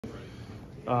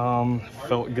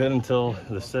Felt good until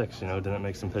the 6th. Didn't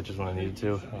make some pitches when I needed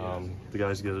to. The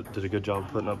guys did a good job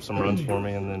putting up some runs for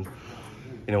me, and then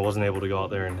wasn't able to go out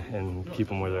there and keep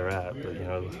them where they're at.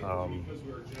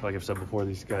 But like I've said before,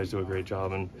 these guys do a great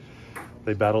job, and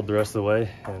they battled the rest of the way,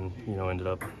 and ended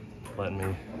up letting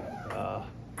me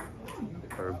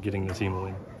or getting the team a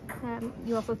win.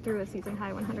 You also threw a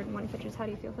season-high 101 pitches. How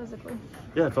do you feel physically?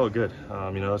 Yeah, it felt good.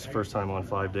 That's the first time on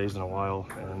 5 days in a while,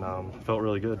 and felt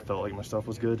really good. Felt like my stuff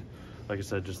was good. Like I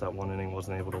said, just that one inning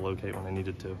wasn't able to locate when I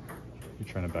needed to. You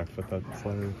trying to back foot that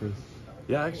slider, Cruz?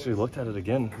 Yeah, I actually looked at it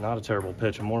again. Not a terrible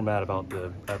pitch. I'm more mad about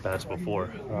the at-bats before.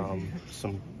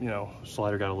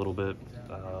 Slider got a little bit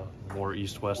more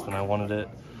east-west than I wanted it.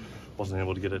 Wasn't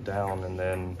able to get it down, and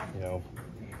then,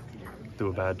 threw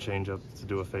a bad changeup to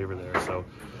do a favor there. So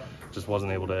just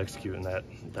wasn't able to execute in that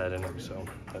inning. So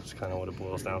that's kind of what it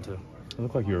boils down to. It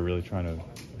looked like you were really trying to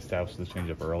establish the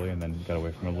changeup early and then got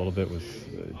away from it a little bit. Did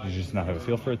you just not have a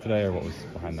feel for it today, or what was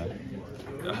behind that?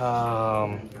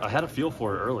 I had a feel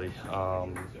for it early.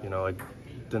 I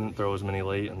didn't throw as many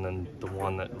late, and then the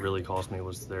one that really cost me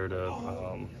was there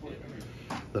to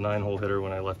the 9-hole hitter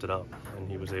when I left it up,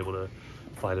 and he was able to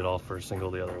fight it off for a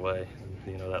single the other way.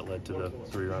 And, that led to the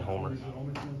 3-run homer.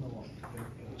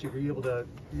 Were you able to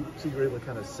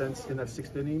kind of sense in that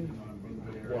 6th inning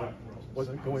what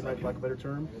wasn't going right, for lack of a better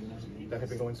term, that had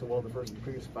been going so well the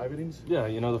previous 5 innings? Yeah,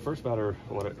 the first batter,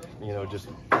 just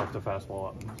left the fastball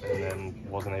up and then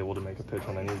wasn't able to make a pitch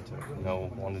when I needed to.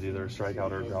 Wanted either a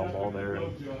strikeout or a ground ball there.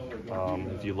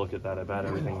 And if you look at that at bat,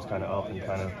 everything was kind of up and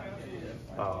kind of,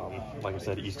 like I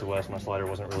said, east to west. My slider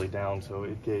wasn't really down, so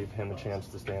it gave him a chance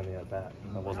to stay on the at bat.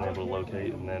 I wasn't able to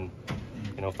locate, and then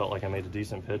felt like I made a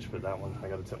decent pitch, but that one I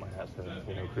got to tip my hat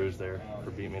to Cruz there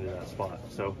for beating me to that spot.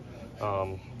 So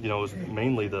it was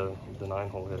mainly the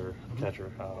 9-hole hitter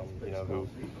catcher, who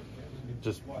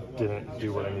just didn't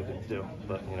do what I needed to do.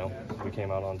 But we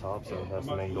came out on top, so that's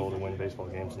the main goal, to win baseball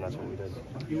games, and that's what we did.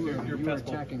 You were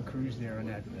attacking Cruz there on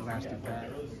that last at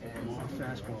bat, and the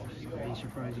fastball. Are you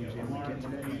surprised he was able to get to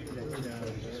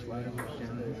that slider was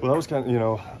down there? Well, that was kind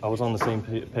of, I was on the same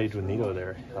page with Nito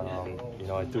there.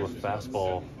 I threw a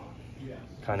fastball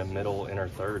kind of middle inner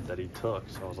third that he took,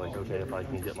 so I was like, okay, if I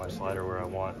can get my slider where I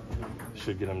want,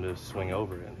 should get him to swing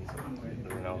over it.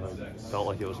 It felt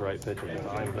like it was the right pitch at the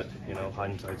time, but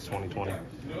hindsight's 20/20.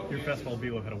 Your fastball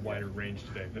velo had a wider range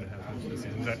today than it has most of the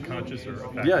season. Is that conscious or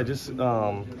a factor? Yeah, just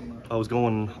I was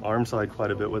going arm side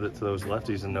quite a bit with it to those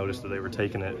lefties, and noticed that they were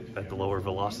taking it at the lower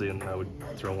velocity, and I would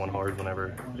throw one hard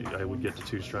whenever I would get to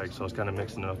 2 strikes. So I was kind of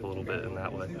mixing it up a little bit in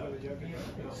that way.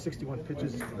 61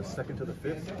 pitches from the 2nd to the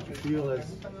 5th. Did you feel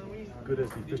as good as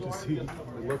the efficiency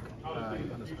would look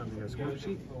on the score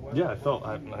sheet? Yeah, I felt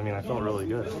really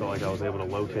good. I felt like I was able to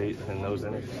locate in those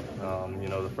innings.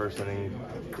 The first inning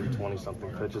threw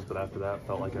 20-something pitches, but after that,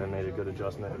 felt like I made a good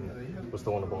adjustment and was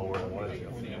throwing the ball where I wanted to.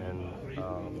 And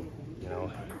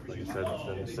like you said,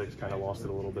 then the 6th kind of lost it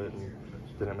a little bit and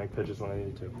didn't make pitches when I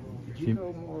needed to. Did you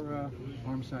go more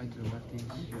arm side to the lefties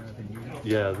than you?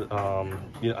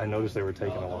 Yeah, I noticed they were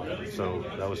taking a lot, so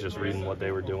that was just reading what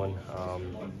they were doing.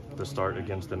 The start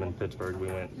against them in Pittsburgh, we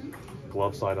went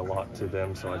glove side a lot to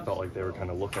them, so I felt like they were kind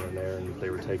of looking in there and they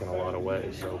were taking a lot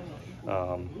away. So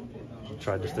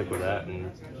tried to stick with that,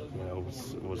 and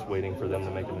was waiting for them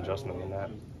to make an adjustment on that.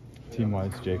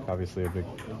 Team-wise, Jake, obviously a big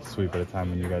sweep at a time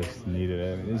when you guys needed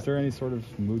it. Is there any sort of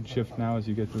mood shift now as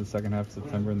you get to the second half of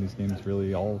September and these games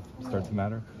really all start to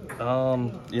matter?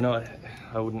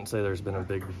 I wouldn't say there's been a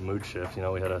big mood shift.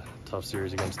 We had a tough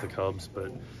series against the Cubs,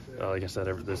 but like I said,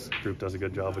 this group does a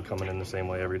good job of coming in the same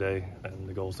way every day, and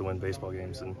the goal is to win baseball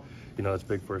games. And it's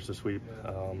big for us to sweep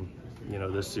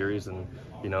this series, and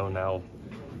now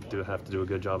have to do a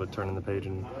good job at turning the page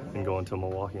and going to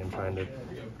Milwaukee and trying to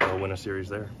win a series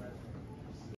there.